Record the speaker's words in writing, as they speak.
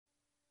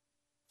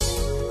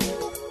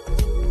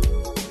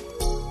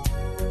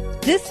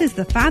This is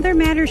the Father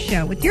Matters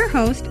Show with your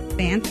host,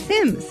 Vance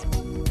Sims.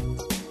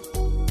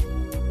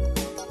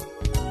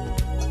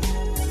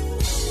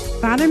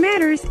 Father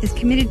Matters is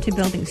committed to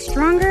building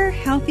stronger,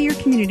 healthier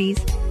communities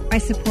by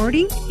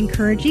supporting,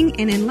 encouraging,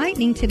 and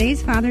enlightening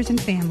today's fathers and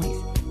families.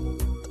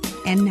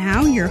 And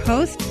now, your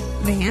host,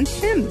 Vance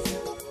Sims.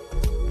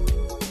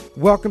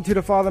 Welcome to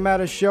the Father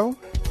Matters Show.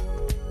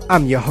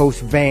 I'm your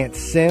host, Vance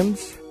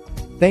Sims.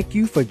 Thank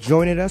you for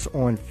joining us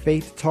on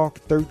Faith Talk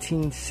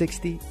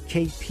 1360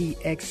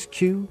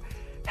 KPXQ.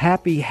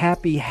 Happy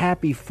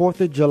 4th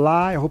of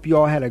July. I hope you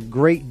all had a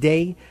great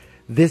day,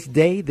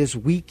 this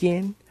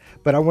weekend.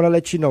 But I want to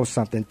let you know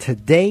something.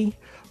 Today,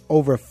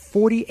 over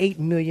 48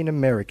 million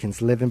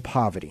Americans live in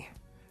poverty.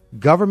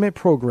 Government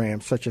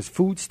programs such as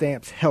food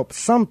stamps help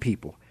some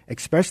people,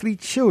 especially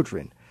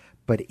children.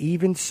 But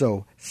even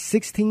so,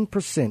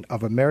 16%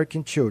 of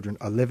American children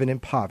are living in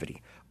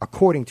poverty,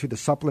 according to the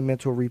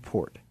supplemental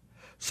report.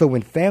 So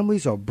when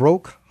families are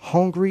broke,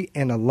 hungry,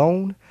 and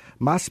alone,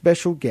 my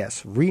special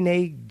guest,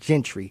 Renee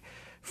Gentry,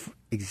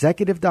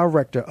 Executive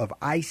Director of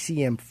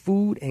ICM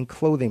Food and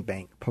Clothing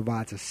Bank,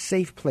 provides a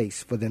safe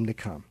place for them to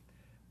come.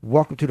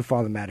 Welcome to the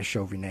Father Matters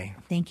Show, Renee.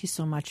 Thank you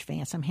so much,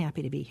 Vance. I'm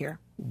happy to be here.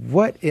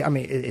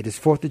 It is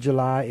 4th of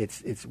July.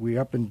 We're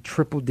up in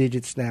triple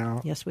digits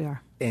now. Yes, we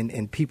are.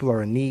 And people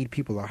are in need.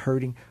 People are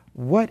hurting.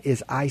 What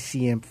is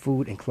ICM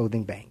Food and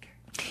Clothing Bank?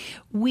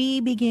 We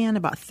began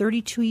about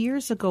 32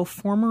 years ago,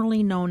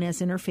 formerly known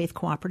as Interfaith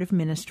Cooperative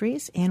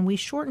Ministries, and we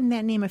shortened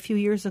that name a few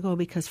years ago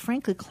because,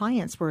 frankly,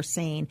 clients were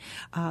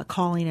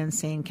calling and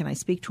saying, can I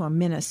speak to a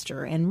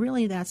minister? And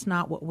really, that's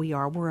not what we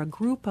are. We're a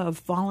group of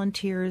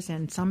volunteers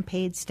and some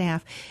paid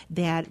staff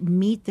that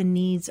meet the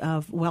needs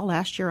of,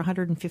 last year,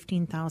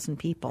 115,000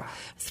 people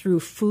through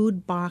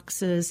food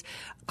boxes,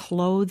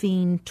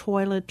 clothing,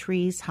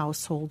 toiletries,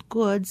 household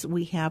goods.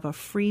 We have a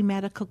free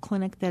medical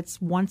clinic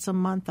that's once a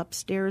month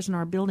upstairs in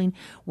our building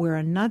where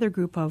another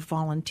group of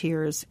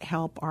volunteers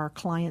help our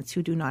clients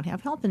who do not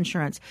have health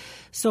insurance.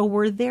 So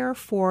we're there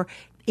for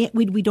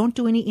we don't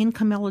do any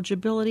income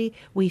eligibility.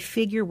 We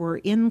figure we're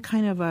in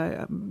kind of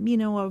a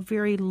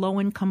very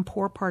low-income,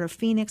 poor part of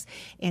Phoenix.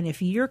 And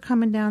if you're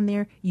coming down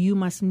there, you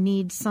must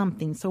need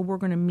something. So we're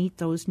going to meet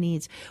those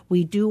needs.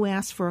 We do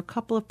ask for a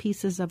couple of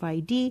pieces of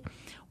ID.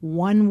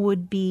 One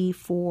would be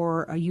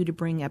for you to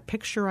bring a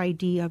picture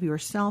ID of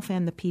yourself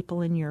and the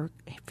people in your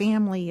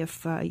family.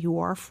 If you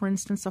are, for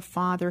instance, a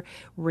father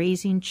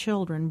raising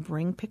children,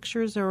 bring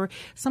pictures or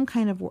some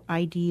kind of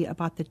ID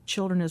about the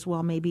children as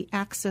well, maybe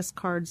access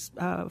cards,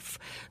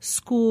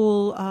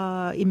 school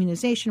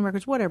immunization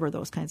records, whatever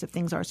those kinds of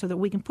things are, so that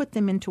we can put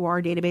them into our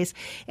database.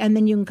 And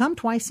then you can come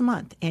twice a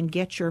month and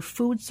get your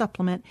food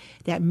supplement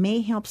that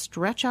may help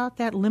stretch out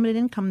that limited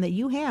income that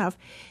you have,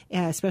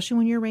 especially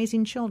when you're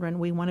raising children.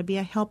 We want to be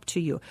a help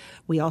to you.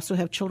 We also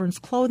have children's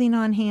clothing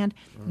on hand.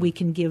 We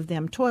can give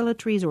them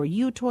toiletries or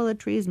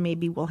toiletries.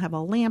 Maybe we'll have a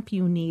lamp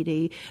you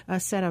need, a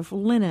set of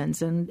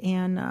linens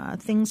and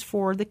things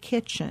for the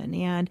kitchen.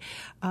 And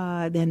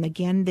then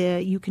again,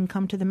 you can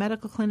come to the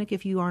medical clinic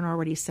if you aren't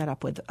already set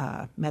up with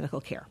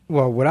medical care.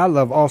 Well, what I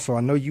love also,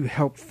 I know you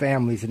help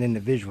families and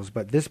individuals,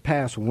 but this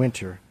past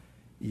winter,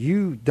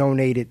 you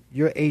donated,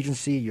 your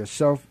agency,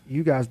 yourself,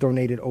 you guys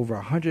donated over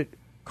 100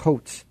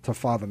 coats to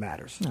Father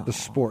Matters, the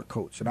sport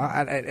coats. And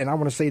I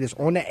want to say this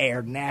on the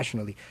air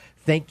nationally.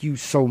 Thank you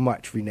so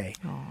much, Renee.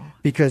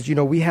 Because,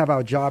 we have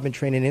our Job and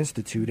Training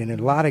Institute, and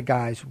a lot of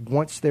guys,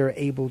 once they're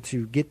able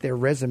to get their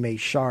resume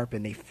sharp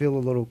and they feel a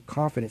little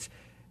confidence,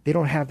 they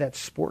don't have that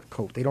sport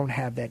coat. They don't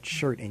have that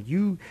shirt. And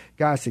you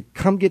guys said,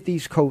 come get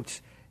these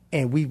coats,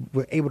 and we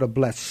were able to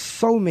bless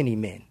so many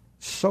men.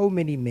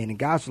 And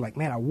guys were like,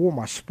 man, I wore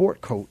my sport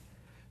coat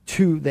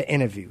to the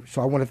interview.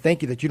 So I want to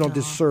thank you that you don't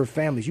just serve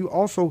families. You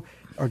also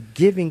are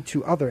giving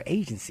to other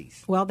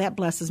agencies. Well, that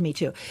blesses me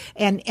too.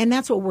 And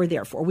that's what we're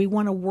there for. We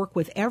want to work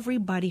with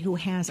everybody who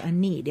has a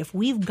need. If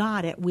we've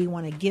got it, we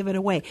want to give it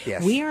away.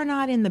 Yes. We are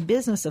not in the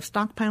business of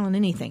stockpiling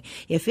anything.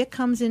 If it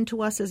comes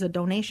into us as a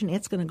donation,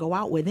 it's going to go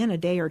out within a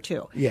day or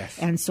two. Yes.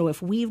 And so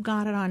if we've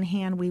got it on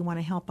hand, we want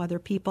to help other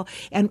people.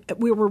 And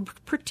we were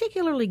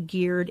particularly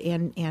geared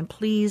and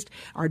pleased,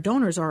 our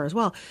donors are as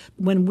well,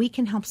 when we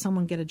can help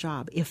someone get a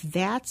job. If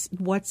that's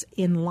what's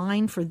in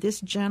line for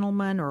this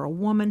gentleman or a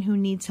woman who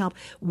needs help,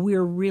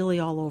 we're really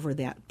all over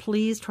that.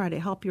 Please try to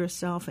help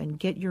yourself and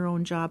get your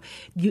own job.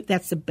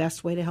 That's the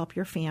best way to help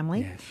your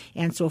family. Yes.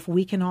 And so if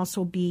we can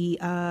also be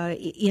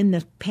in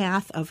the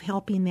path of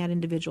helping that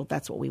individual,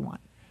 that's what we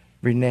want.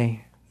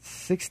 Renee,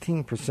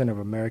 16% of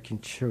American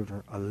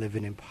children are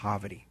living in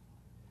poverty.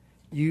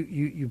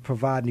 You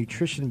provide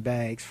nutrition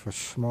bags for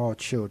small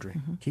children.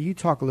 Mm-hmm. Can you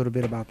talk a little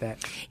bit about that?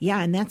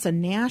 Yeah, and that's a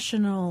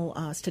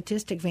national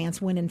statistic,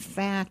 Vance, when in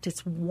fact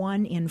it's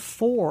 1 in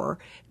 4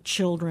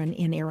 children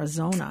in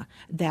Arizona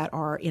that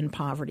are in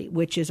poverty,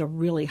 which is a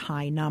really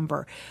high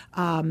number.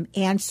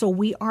 And so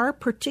we are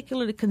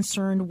particularly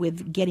concerned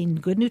with getting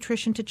good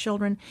nutrition to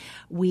children.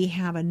 We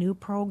have a new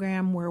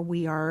program where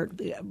we are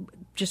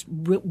just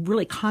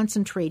really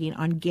concentrating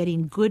on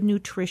getting good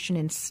nutrition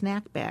in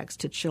snack bags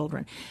to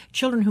children.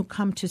 Children who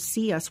come to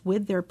see us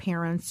with their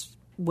parents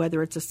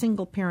whether it's a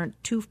single parent,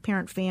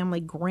 two-parent family,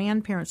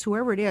 grandparents,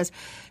 whoever it is,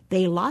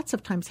 they lots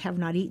of times have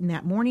not eaten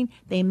that morning.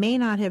 They may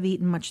not have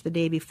eaten much the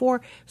day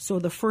before, so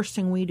the first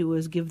thing we do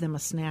is give them a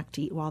snack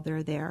to eat while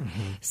they're there.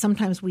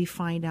 Sometimes we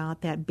find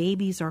out that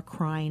babies are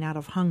crying out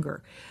of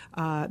hunger.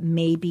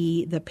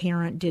 Maybe the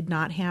parent did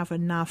not have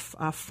enough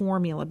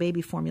formula.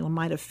 Baby formula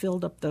might have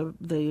filled up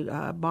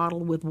the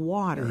bottle with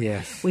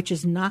water, which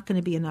is not going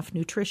to be enough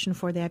nutrition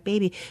for that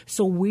baby.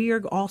 So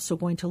we're also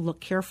going to look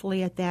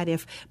carefully at that.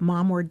 If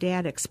mom or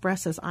dad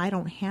expresses, I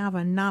don't have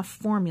enough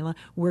formula,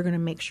 we're going to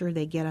make sure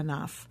they get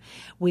enough.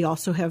 We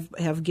also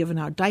have given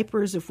out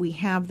diapers if we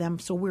have them.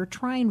 So we're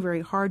trying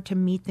very hard to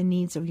meet the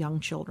needs of young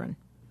children.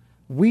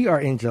 We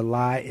are in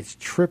July. It's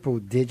triple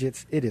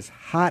digits. It is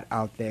hot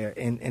out there.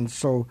 And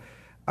so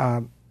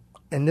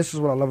and this is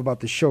what I love about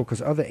the show,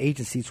 because other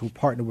agencies who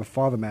partner with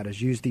Father Matters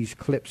use these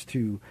clips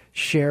to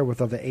share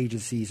with other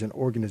agencies and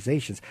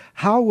organizations.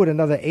 How would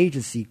another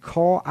agency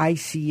call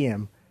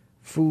ICM,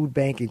 Food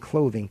Bank and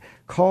Clothing,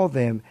 call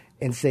them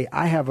and say,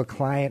 I have a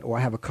client or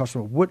I have a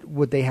customer? What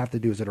would they have to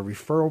do? Is it a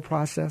referral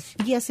process?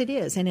 Yes, it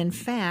is. And in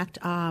fact,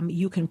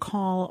 you can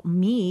call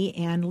me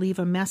and leave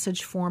a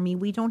message for me.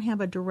 We don't have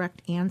a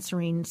direct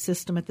answering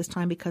system at this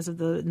time because of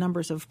the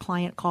numbers of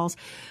client calls,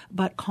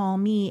 but call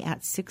me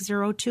at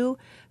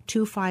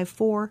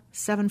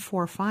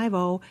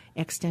 602-254-7450,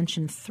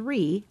 extension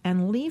 3,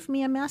 and leave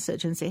me a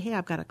message and say, hey,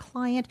 I've got a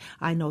client.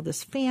 I know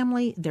this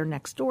family. They're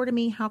next door to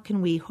me. How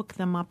can we hook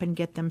them up and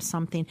get them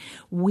something?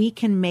 We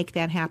can make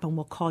that happen.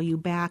 We'll call you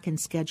back and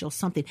schedule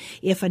something.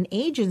 If an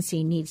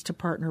agency needs to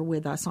partner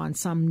with us on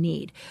some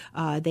need,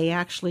 they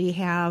actually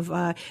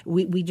have,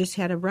 we just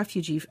had a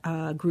refugee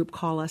group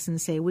call us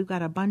and say, we've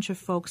got a bunch of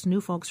folks,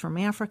 new folks from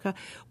Africa.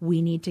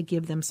 We need to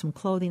give them some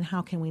clothing.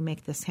 How can we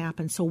make this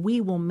happen? So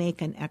we will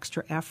make an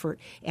extra effort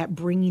at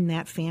bringing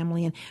that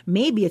family in.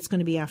 Maybe it's going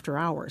to be after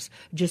hours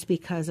just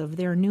because of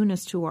their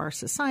newness to our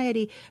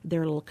society.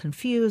 They're a little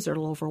confused, they're a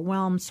little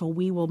overwhelmed. So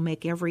we will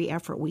make every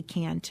effort we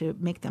can to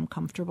make them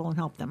comfortable and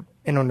help them.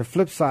 And on the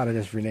flip side of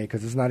this, Renee,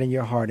 because it's not in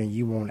your heart and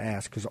you won't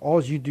ask, because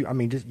all you do, I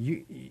mean, just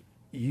you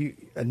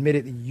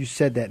admitted, you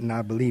said that, and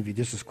I believe you.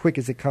 Just as quick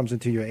as it comes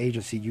into your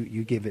agency,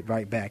 you give it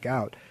right back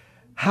out.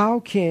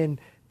 How can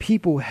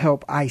people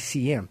help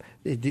ICM?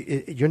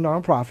 You're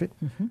nonprofit.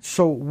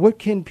 So what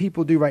can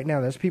people do right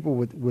now? There's people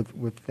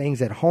with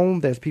things at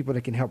home. There's people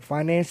that can help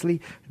financially.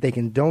 They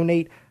can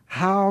donate.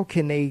 How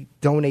can they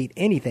donate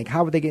anything?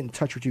 How would they get in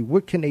touch with you?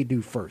 What can they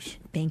do first?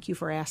 Thank you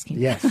for asking.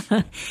 Yes.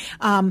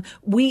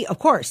 We, of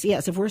course,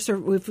 yes. If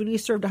we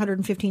served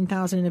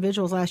 115,000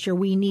 individuals last year,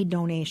 we need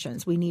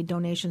donations. We need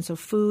donations of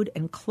food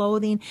and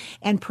clothing.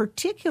 And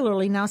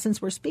particularly now,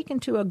 since we're speaking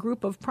to a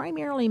group of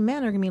primarily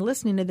men who are going to be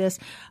listening to this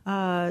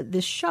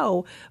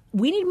show,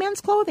 we need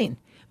men's clothing.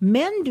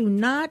 Men do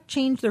not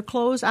change their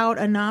clothes out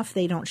enough.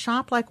 They don't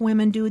shop like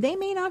women do. They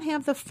may not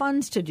have the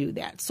funds to do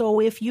that. So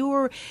if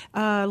you're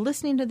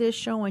listening to this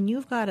show and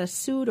you've got a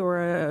suit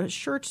or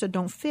shirts that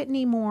don't fit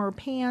anymore,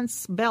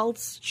 pants,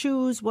 belts,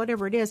 shoes,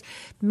 whatever it is,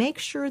 make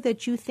sure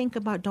that you think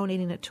about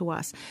donating it to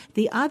us.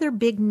 The other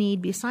big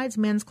need besides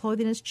men's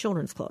clothing is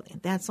children's clothing.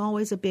 That's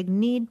always a big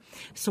need.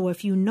 So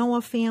if you know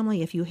a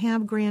family, if you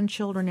have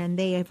grandchildren and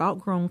they have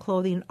outgrown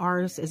clothing,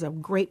 ours is a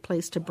great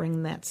place to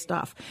bring that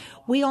stuff.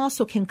 We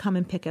also can come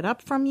and pick it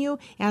up from you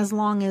as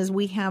long as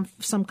we have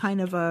some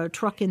kind of a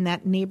truck in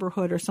that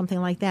neighborhood or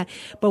something like that.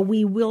 But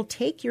we will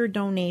take your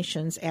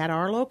donations at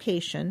our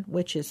location,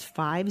 which is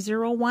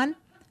 501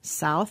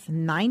 South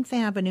 9th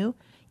Avenue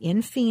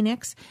in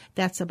Phoenix.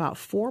 That's about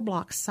 4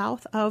 blocks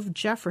south of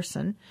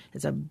Jefferson.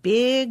 It's a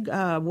big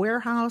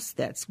warehouse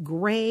that's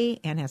gray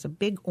and has a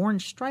big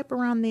orange stripe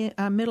around the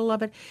middle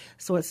of it.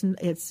 So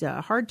it's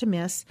hard to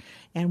miss.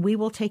 And we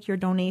will take your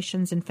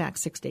donations, in fact,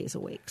 6 days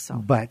a week. So,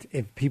 but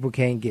if people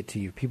can't get to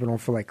you, people don't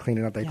feel like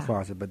cleaning up their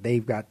closet, but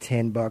they've got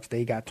 $10,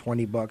 they got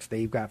 $20,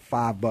 they've got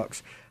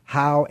 $5.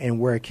 How and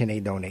where can they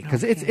donate?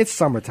 Because it's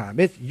summertime.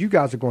 You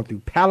guys are going through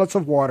pallets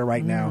of water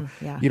right now.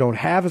 Yeah. You don't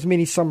have as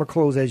many summer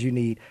clothes as you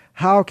need.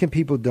 How can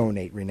people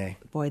donate, Renee?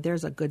 Boy,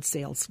 there's a good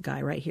sales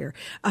guy right here.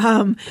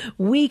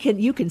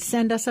 You can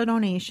send us a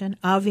donation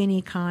of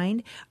any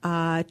kind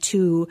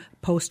to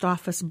Post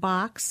Office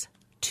Box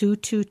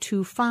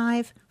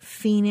 2225,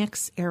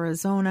 Phoenix,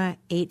 Arizona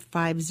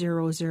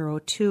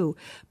 85002.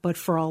 But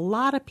for a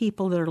lot of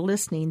people that are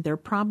listening, they're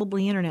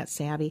probably internet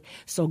savvy.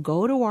 So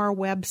go to our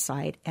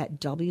website at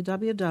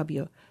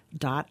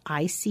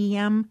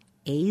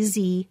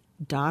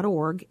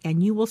www.icmaz.org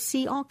and you will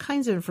see all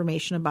kinds of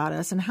information about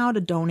us and how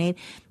to donate.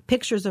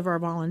 Pictures of our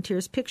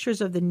volunteers,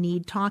 pictures of the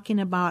need, talking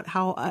about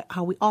how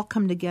we all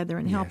come together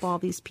and help all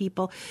these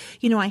people.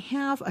 You know, I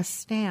have a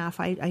staff,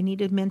 I need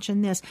to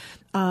mention this,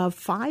 5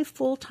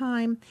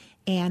 full-time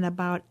and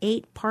about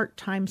 8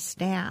 part-time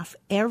staff.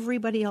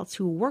 Everybody else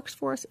who works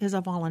for us is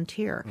a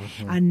volunteer.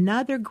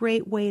 Another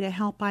great way to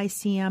help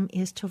ICM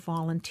is to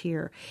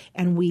volunteer.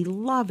 And we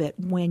love it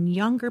when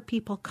younger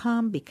people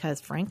come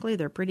because, frankly,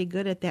 they're pretty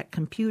good at that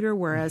computer,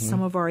 whereas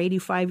some of our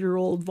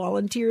 85-year-old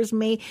volunteers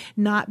may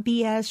not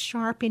be as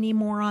sharp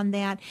anymore on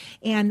that.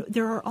 And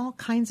there are all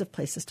kinds of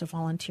places to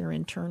volunteer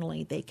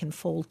internally. They can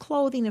fold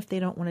clothing if they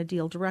don't want to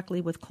deal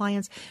directly with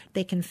clients.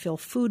 They can fill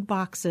food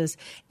boxes,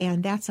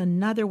 and that's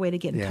another way to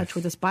get in touch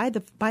with us by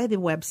the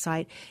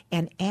website.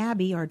 And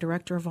Abby, our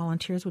Director of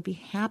Volunteers, would be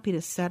happy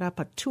to set up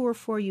a tour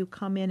for you,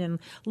 come in and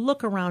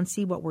look around,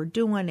 see what we're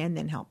doing, and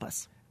then help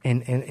us.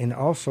 And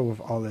also with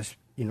all this,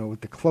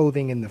 with the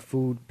clothing and the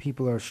food,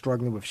 people are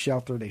struggling with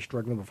shelter. They're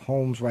struggling with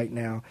homes right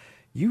now.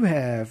 You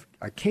have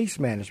a case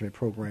management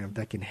program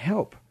that can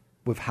help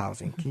with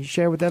housing. Can you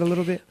share with that a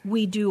little bit?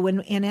 We do,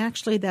 and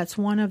actually that's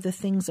one of the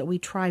things that we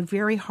try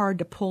very hard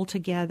to pull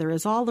together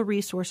is all the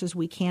resources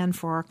we can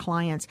for our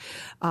clients.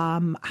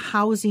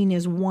 Housing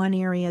is one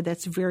area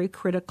that's very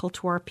critical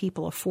to our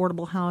people,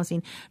 affordable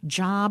housing.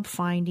 Job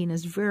finding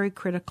is very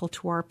critical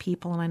to our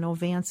people, and I know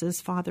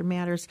Vance's Father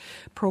Matters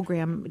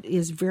program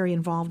is very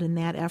involved in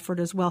that effort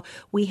as well.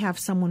 We have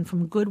someone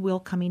from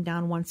Goodwill coming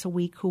down once a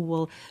week who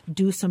will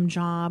do some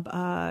job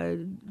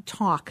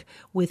talk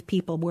with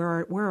people.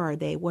 Where are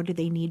they? What do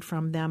they need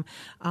from them?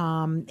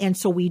 And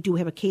so we do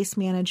have a case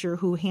manager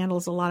who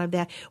handles a lot of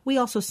that. We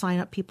also sign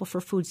up people for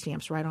food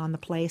stamps right on the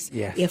place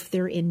if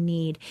they're in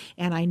need.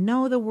 And I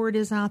know the word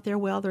is out there,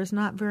 well, there's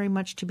not very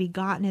much to be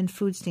gotten in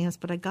food stamps,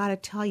 but I got to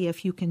tell you,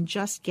 if you can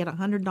just get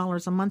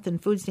 $100 a month in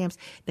food stamps,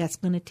 that's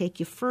going to take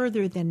you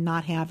further than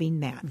not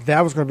having that.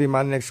 That was going to be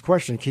my next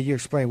question. Can you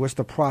explain what's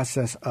the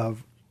process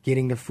of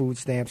getting the food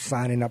stamps,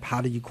 signing up? How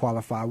do you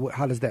qualify?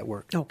 How does that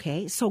work?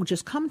 Okay, so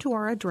just come to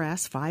our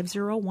address,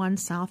 501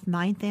 South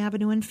 9th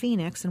Avenue in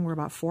Phoenix, and we're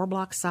about 4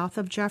 blocks south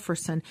of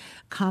Jefferson.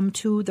 Come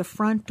to the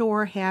front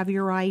door, have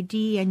your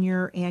ID and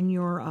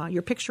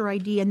your picture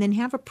ID, and then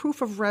have a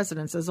proof of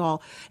residence as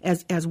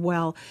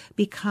well,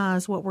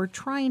 because what we're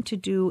trying to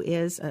do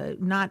is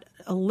not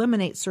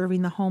eliminate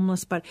serving the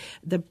homeless, but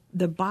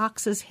the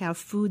boxes have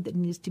food that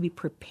needs to be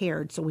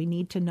prepared. So we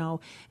need to know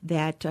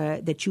that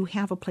you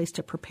have a place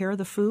to prepare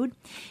the food.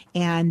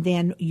 And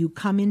then you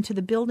come into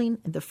the building,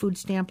 the food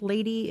stamp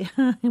lady,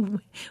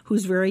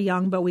 who's very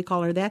young, but we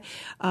call her that,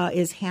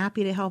 is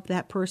happy to help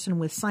that person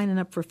with signing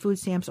up for food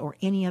stamps or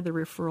any other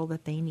referral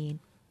that they need.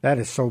 That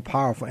is so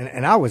powerful.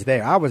 And I was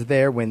there. I was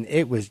there when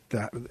it was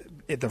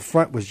the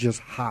front was just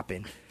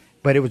hopping,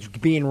 but it was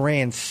being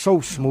ran so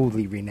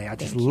smoothly, Renee. I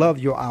just love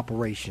your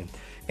operation.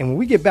 And when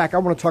we get back, I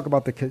want to talk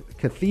about the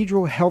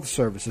Cathedral Health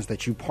Services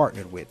that you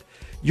partnered with.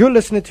 You're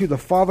listening to the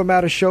Father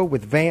Matters Show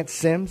with Vance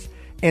Sims.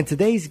 And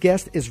today's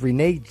guest is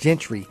Renee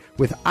Gentry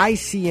with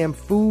ICM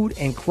Food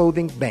and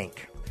Clothing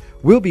Bank.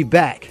 We'll be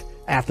back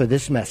after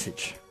this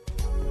message.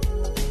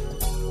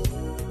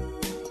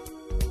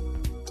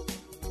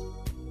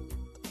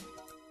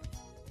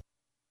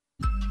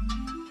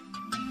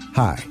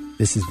 Hi,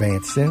 this is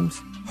Vance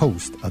Sims,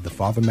 host of the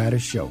Father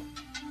Matters Show.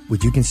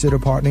 Would you consider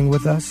partnering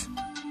with us?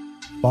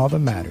 Father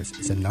Matters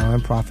is a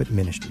nonprofit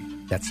ministry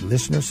that's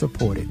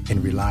listener-supported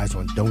and relies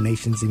on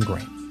donations and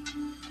grants.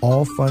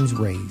 All funds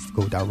raised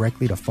go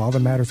directly to Father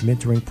Matters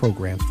mentoring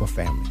programs for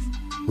families,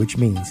 which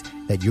means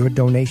that your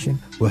donation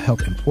will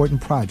help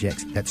important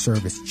projects that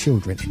service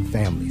children and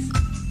families.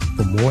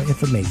 For more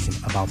information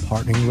about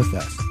partnering with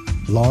us,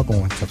 log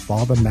on to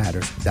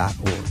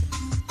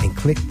fathermatters.org and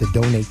click the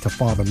Donate to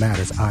Father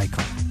Matters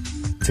icon.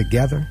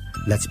 Together,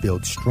 let's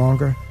build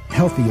stronger,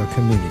 healthier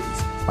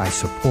communities by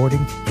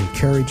supporting,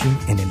 encouraging,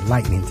 and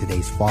enlightening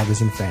today's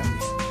fathers and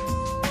families.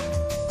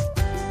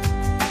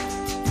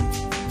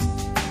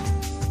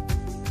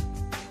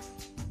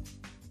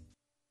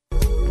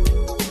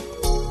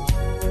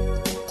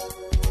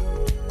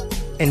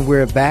 And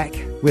we're back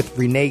with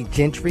Renee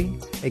Gentry,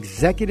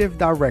 Executive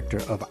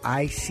Director of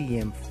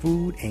ICM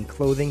Food and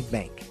Clothing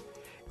Bank.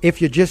 If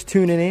you're just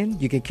tuning in,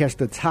 you can catch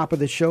the top of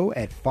the show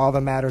at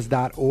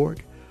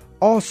fathermatters.org.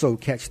 Also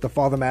catch the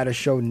Father Matters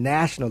Show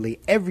nationally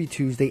every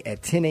Tuesday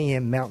at 10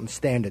 a.m. Mountain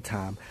Standard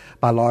Time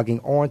by logging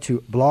on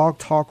to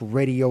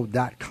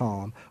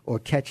blogtalkradio.com or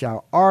catch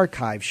our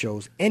archive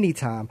shows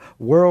anytime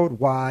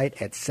worldwide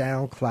at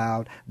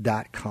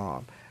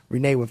soundcloud.com.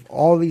 Renee, with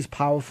all these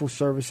powerful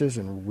services,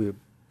 and we're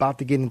about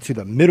to get into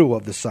the middle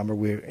of the summer.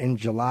 We're in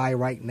July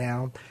right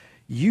now.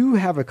 You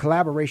have a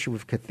collaboration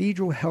with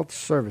Cathedral Health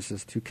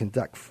Services to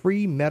conduct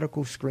free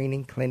medical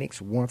screening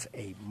clinics once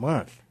a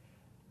month.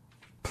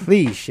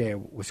 Please share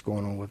what's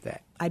going on with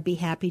that. I'd be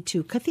happy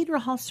to. Cathedral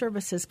Health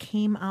Services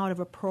came out of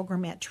a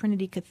program at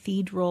Trinity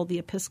Cathedral, the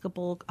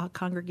Episcopal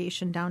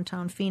congregation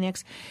downtown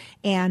Phoenix.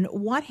 And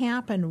what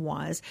happened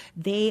was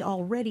they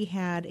already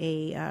had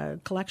a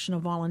collection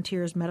of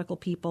volunteers, medical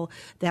people,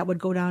 that would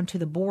go down to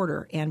the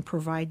border and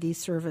provide these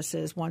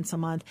services once a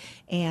month.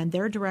 And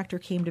their director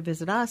came to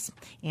visit us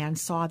and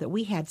saw that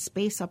we had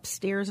space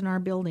upstairs in our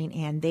building,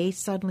 and they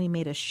suddenly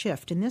made a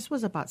shift. And this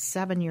was about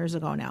 7 years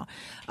ago now,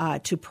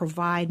 to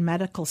provide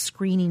medical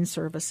screening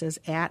services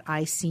at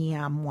ICM see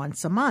them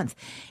once a month.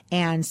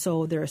 And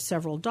so there are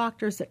several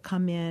doctors that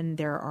come in.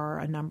 There are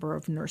a number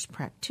of nurse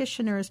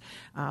practitioners,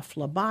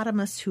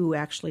 phlebotomists who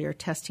actually are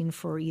testing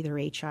for either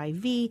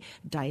HIV,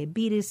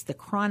 diabetes, the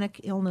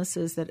chronic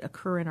illnesses that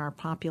occur in our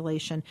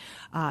population.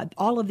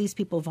 All of these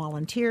people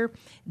volunteer.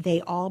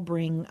 They all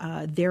bring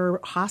their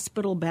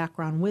hospital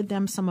background with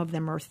them. Some of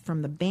them are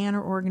from the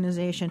Banner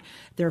organization.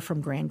 They're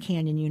from Grand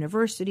Canyon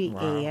University,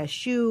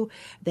 ASU.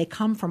 They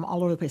come from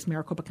all over the place.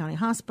 Maricopa County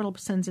Hospital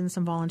sends in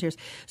some volunteers.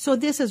 So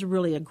this is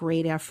really a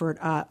great effort.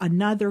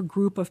 Another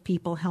group of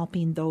people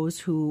helping those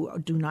who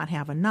do not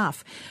have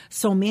enough.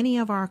 So many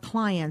of our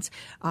clients,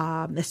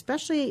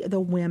 especially the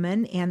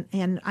women,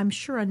 and I'm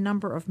sure a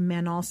number of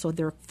men also,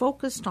 they're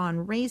focused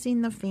on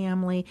raising the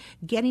family,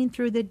 getting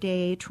through the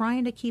day,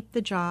 trying to keep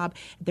the job.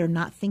 They're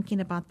not thinking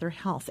about their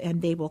health,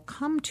 and they will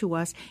come to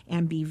us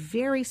and be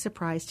very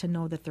surprised to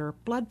know that their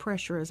blood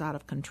pressure is out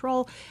of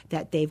control,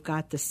 that they've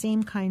got the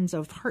same kinds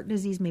of heart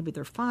disease maybe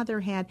their father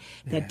had,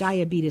 that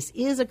diabetes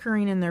is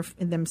occurring in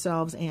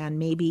themselves and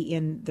maybe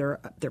in their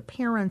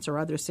parents or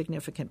other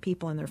significant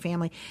people in their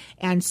family.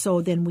 And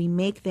so then we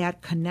make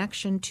that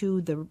connection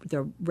to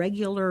the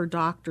regular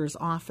doctor's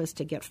office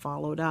to get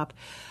followed up.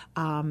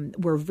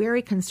 We're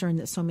very concerned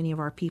that so many of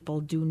our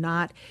people do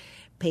not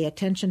pay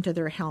attention to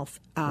their health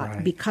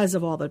because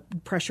of all the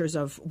pressures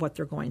of what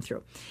they're going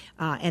through.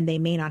 And they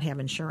may not have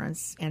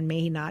insurance and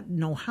may not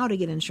know how to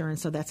get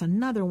insurance. So that's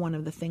another one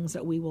of the things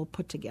that we will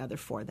put together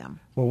for them.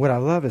 Well, what I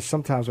love is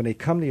sometimes when they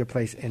come to your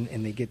place and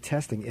they get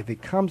testing, if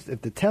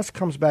the test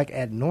comes back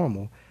at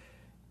normal,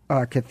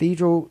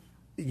 Cathedral,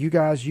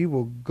 you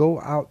will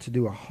go out to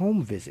do a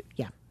home visit.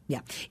 Yeah.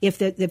 Yeah. If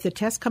the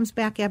test comes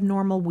back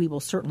abnormal, we will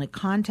certainly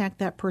contact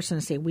that person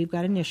and say, we've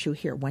got an issue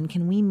here. When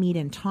can we meet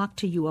and talk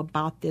to you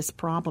about this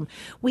problem?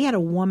 We had a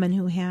woman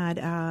who had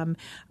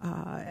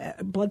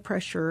blood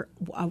pressure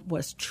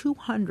was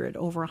 200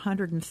 over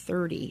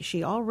 130.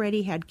 She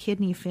already had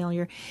kidney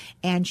failure,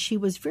 and she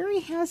was very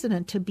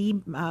hesitant to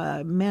be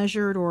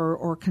measured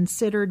or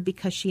considered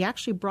because she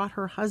actually brought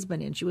her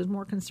husband in. She was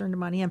more concerned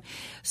about him.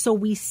 So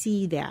we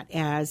see that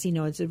as,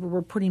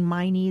 we're putting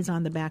my needs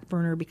on the back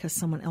burner because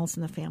someone else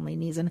in the family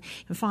needs. And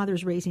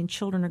fathers raising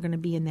children are going to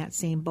be in that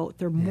same boat.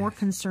 They're more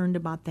concerned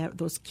about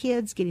those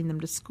kids, getting them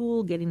to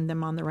school, getting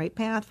them on the right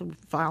path,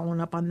 following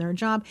up on their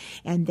job,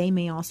 and they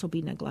may also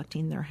be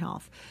neglecting their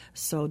health.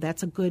 So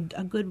that's a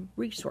good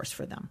resource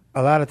for them.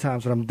 A lot of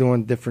times when I'm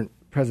doing different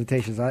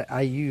presentations,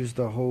 I use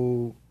the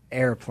whole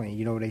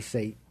airplane. They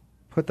say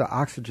put the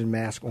oxygen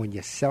mask on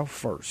yourself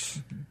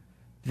first,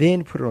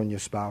 then put it on your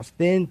spouse,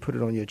 then put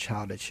it on your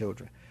child or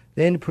children,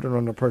 then put it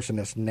on the person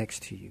that's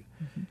next to you.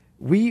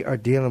 We are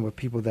dealing with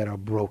people that are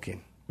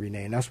broken,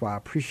 Renee, and that's why I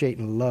appreciate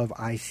and love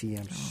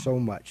ICM so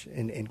much.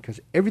 And because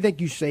everything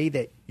you say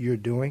that you're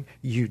doing,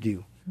 you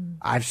do.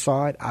 I've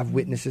saw it. I've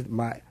witnessed it.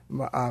 My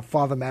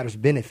Father Matters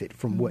benefit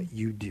from what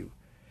you do.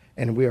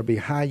 And we are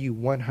behind you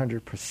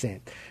 100%.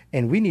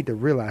 And we need to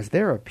realize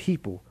there are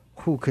people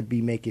who could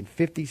be making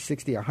 $50,000,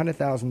 $60,000,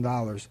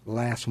 $100,000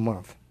 last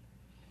month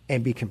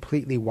and be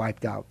completely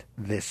wiped out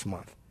this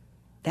month.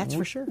 That's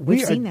for sure.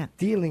 We've seen that.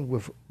 We are dealing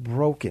with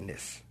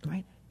brokenness.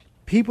 Right.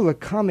 People are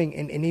coming,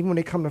 and even when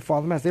they come to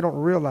Father Matters, they don't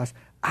realize,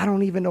 I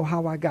don't even know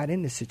how I got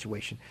in this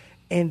situation.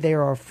 And they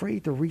are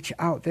afraid to reach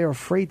out. They're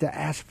afraid to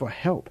ask for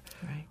help.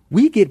 Right.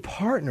 We get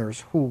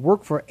partners who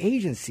work for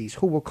agencies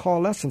who will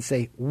call us and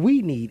say,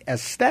 we need,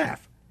 as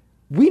staff,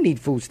 we need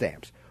food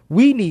stamps.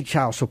 We need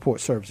child support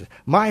services.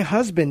 My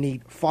husband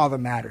needs Father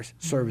Matters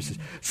services.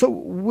 So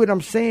what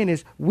I'm saying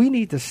is we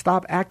need to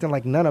stop acting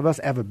like none of us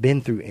ever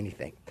been through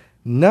anything.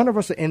 None of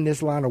us are in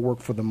this line of work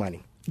for the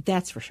money.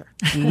 That's for sure.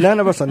 None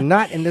of us are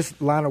not in this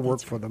line of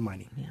work for the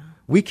money. Yeah.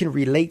 We can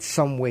relate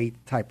some way,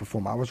 type of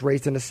form. I was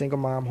raised in a single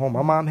mom home.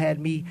 My mom had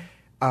me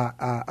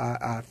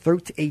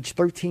age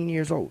 13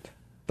 years old.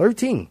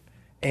 13.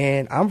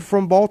 And I'm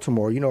from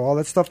Baltimore. All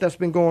that stuff that's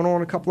been going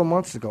on a couple of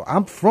months ago.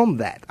 I'm from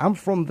that. I'm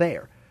from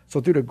there.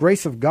 So through the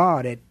grace of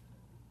God, at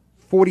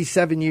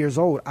 47 years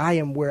old, I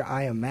am where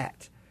I am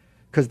at.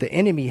 Because the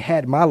enemy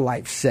had my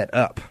life set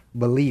up,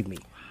 believe me.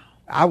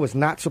 I was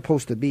not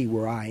supposed to be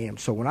where I am.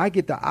 So when I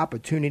get the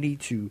opportunity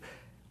to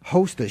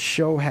host a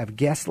show, have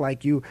guests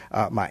like you,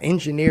 my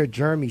engineer,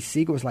 Jeremy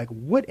Siegel, is like,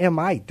 what am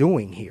I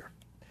doing here?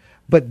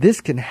 But this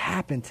can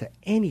happen to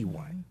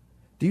anyone.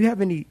 Do you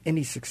have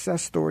any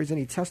success stories,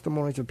 any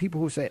testimonies of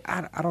people who say,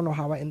 I don't know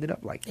how I ended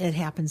up like that? It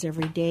happens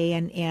every day.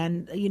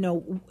 And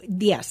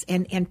yes.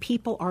 And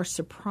people are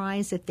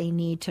surprised that they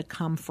need to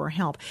come for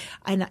help.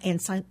 And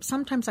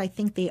sometimes I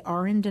think they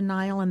are in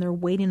denial and they're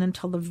waiting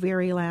until the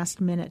very last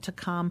minute to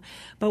come.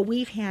 But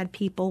we've had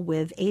people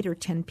with 8 or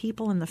 10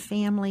 people in the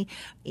family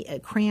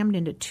crammed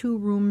into 2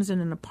 rooms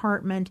in an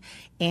apartment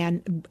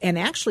and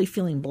actually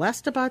feeling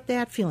blessed about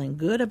that, feeling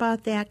good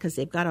about that because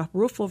they've got a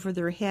roof over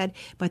their head,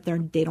 but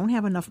they don't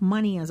have enough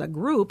money as a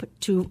group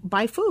to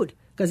buy food,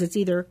 because it's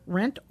either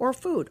rent or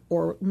food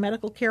or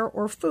medical care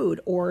or food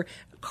or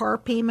car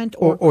payment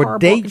or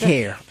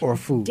daycare or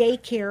food.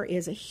 Daycare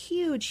is a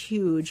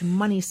huge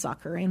money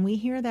sucker, and we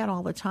hear that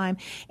all the time.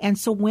 And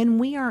so when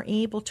we are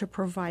able to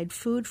provide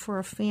food for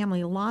a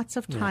family, lots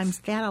of times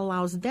that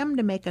allows them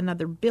to make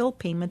another bill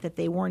payment that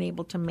they weren't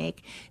able to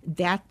make.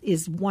 That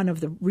is one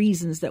of the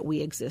reasons that we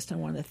exist and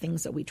one of the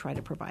things that we try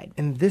to provide.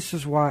 And this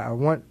is why I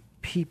want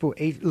people,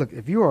 look,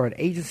 if you are an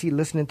agency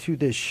listening to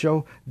this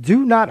show,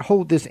 do not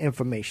hold this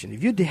information.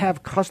 If you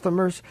have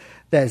customers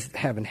that's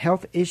having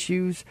health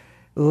issues,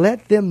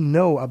 let them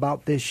know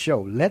about this show.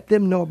 Let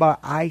them know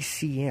about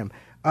ICM.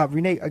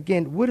 Renee,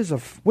 again, what is the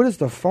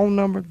phone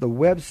number, the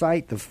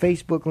website, the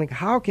Facebook link?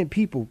 How can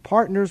people,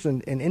 partners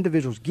and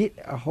individuals, get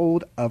a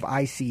hold of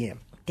ICM?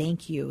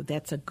 Thank you.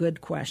 That's a good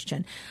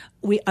question.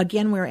 We're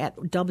at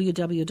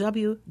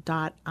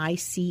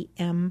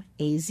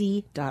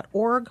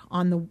www.icmaz.org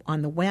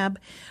on the web.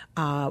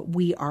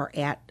 We are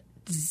at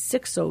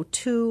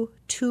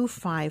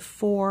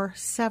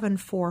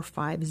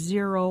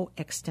 602-254-7450,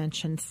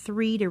 extension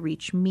 3 to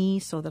reach me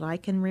so that I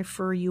can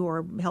refer you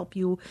or help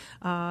you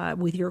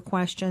with your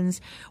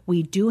questions.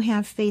 We do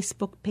have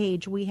Facebook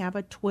page. We have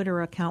a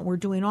Twitter account. We're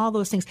doing all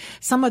those things.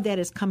 Some of that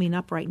is coming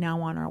up right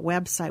now on our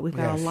website. We've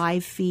got a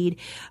live feed,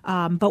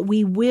 but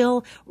we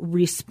will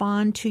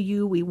respond to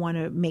you. We want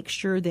to make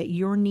sure that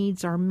your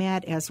needs are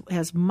met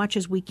as much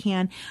as we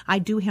can. I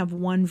do have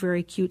one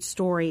very cute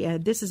story.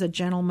 This is a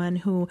gentleman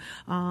who,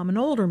 an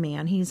older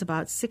man, he's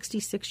about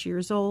 66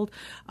 years old,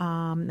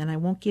 and I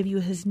won't give you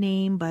his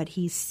name, but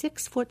he's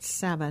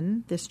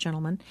 6'7", this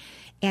gentleman,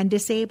 and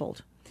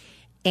disabled.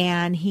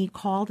 And he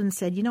called and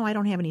said, I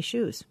don't have any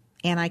shoes,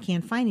 and I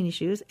can't find any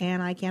shoes,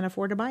 and I can't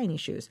afford to buy any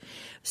shoes.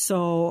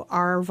 So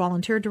our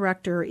volunteer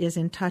director is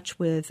in touch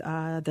with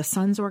the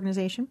Sons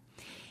organization,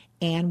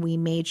 and we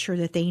made sure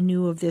that they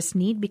knew of this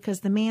need because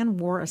the man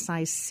wore a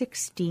size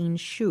 16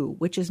 shoe,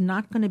 which is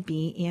not going to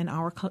be in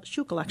our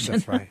shoe collection.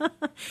 That's right.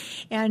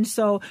 And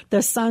so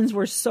the Sons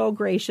were so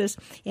gracious,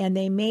 and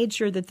they made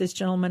sure that this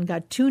gentleman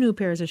got 2 new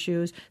pairs of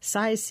shoes,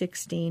 size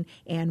 16,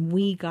 and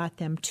we got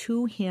them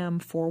to him,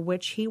 for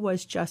which he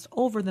was just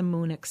over the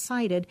moon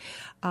excited.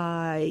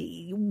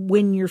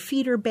 When your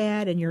feet are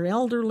bad and you're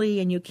elderly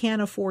and you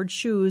can't afford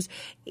shoes,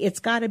 it's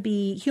got to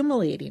be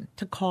humiliating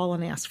to call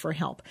and ask for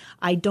help.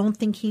 I don't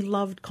think he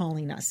loved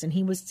calling us, and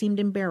he seemed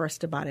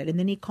embarrassed about it. And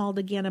then he called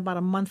again about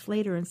a month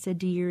later and said,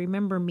 "Do you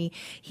remember me?"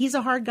 He's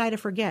a hard guy to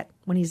forget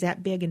when he's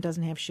that big and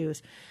doesn't have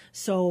shoes.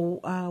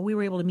 So we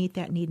were able to meet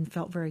that need and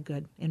felt very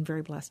good and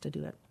very blessed to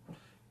do it.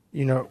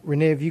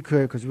 Renee, if you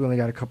could, because we only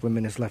got a couple of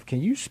minutes left, can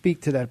you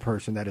speak to that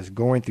person that is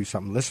going through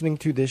something, listening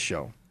to this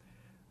show,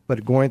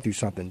 but going through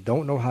something,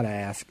 don't know how to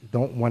ask,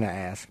 don't want to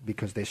ask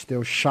because they're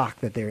still shocked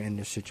that they're in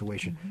this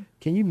situation? Mm-hmm.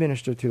 Can you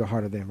minister to the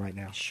heart of them right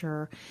now?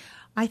 Sure.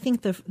 I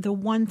think the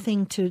one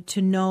thing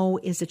to know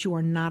is that you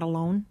are not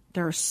alone.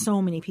 There are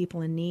so many people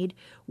in need.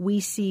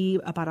 We see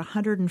about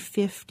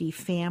 150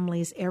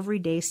 families every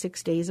day,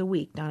 6 days a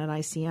week down at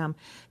ICM.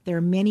 There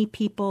are many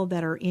people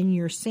that are in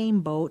your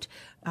same boat,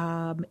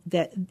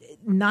 that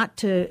not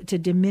to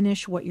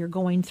diminish what you're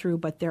going through,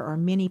 but there are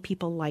many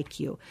people like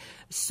you.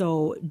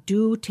 So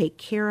do take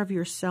care of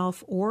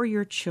yourself or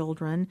your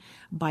children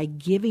by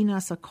giving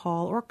us a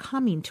call or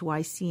coming to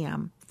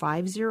ICM.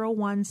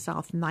 501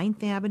 South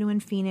 9th Avenue in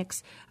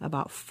Phoenix,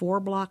 about 4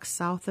 blocks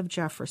south of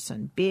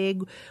Jefferson.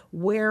 Big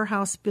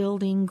warehouse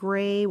building,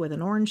 gray with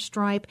an orange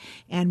stripe,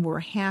 and we're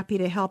happy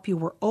to help you.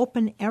 We're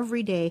open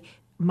every day,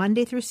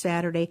 Monday through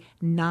Saturday,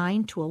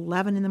 9 to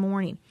 11 in the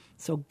morning.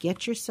 So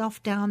get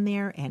yourself down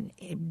there and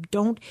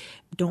don't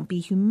be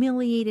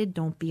humiliated.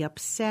 Don't be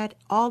upset.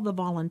 All the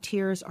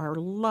volunteers are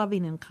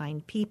loving and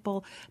kind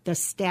people. The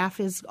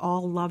staff is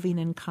all loving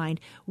and kind.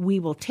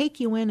 We will take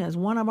you in as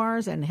one of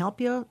ours and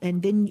help you,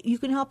 and then you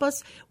can help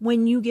us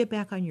when you get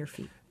back on your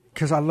feet.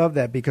 Because I love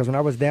that, because when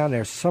I was down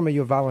there, some of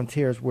your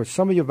volunteers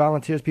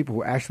people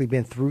who actually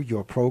been through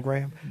your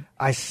program.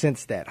 I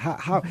sensed that.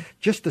 How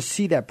just to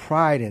see that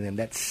pride in them,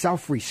 that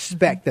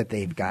self-respect that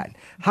they've gotten.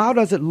 How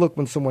does it look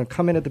when someone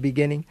come in at the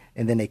beginning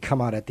and then they come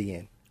out at the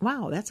end?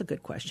 Wow, that's a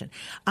good question.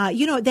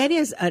 That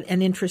is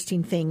an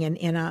interesting thing.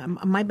 And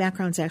my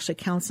background is actually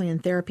counseling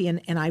and therapy.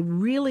 And I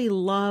really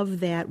love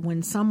that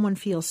when someone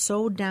feels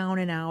so down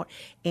and out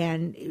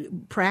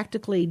and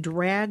practically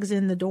drags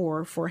in the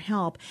door for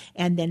help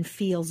and then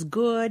feels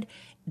good,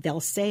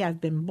 they'll say,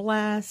 "I've been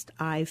blessed.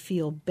 I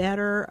feel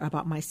better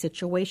about my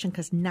situation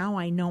because now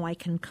I know I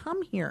can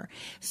come here."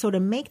 So to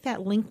make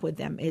that link with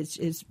them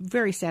is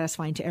very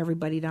satisfying to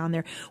everybody down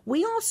there.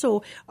 We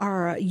also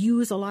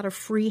use a lot of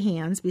free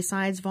hands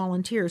besides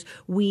volunteers.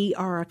 We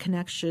are a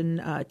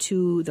connection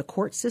to the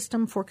court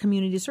system for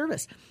community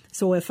service.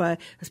 So if a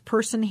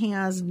person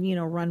has,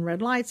 run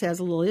red lights, has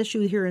a little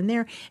issue here and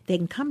there, they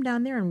can come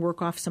down there and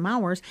work off some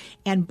hours.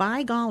 And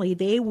by golly,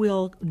 they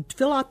will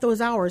fill out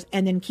those hours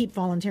and then keep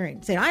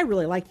volunteering. Say, "I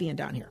really like being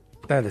down here."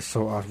 That is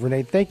so awesome.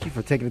 Renee, thank you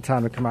for taking the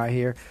time to come out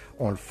here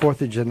on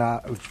 4th of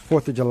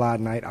July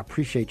night. I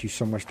appreciate you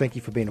so much. Thank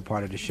you for being a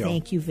part of the show.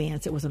 Thank you,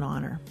 Vance. It was an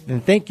honor.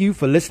 And thank you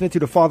for listening to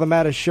the Father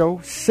Matters Show.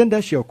 Send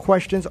us your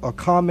questions or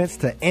comments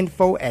to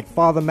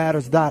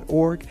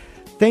info@fathermatters.org.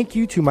 Thank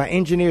you to my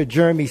engineer,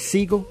 Jeremy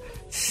Siegel.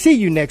 See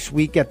you next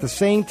week at the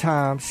same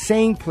time,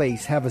 same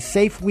place. Have a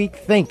safe week.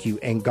 Thank you,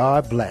 and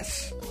God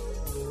bless.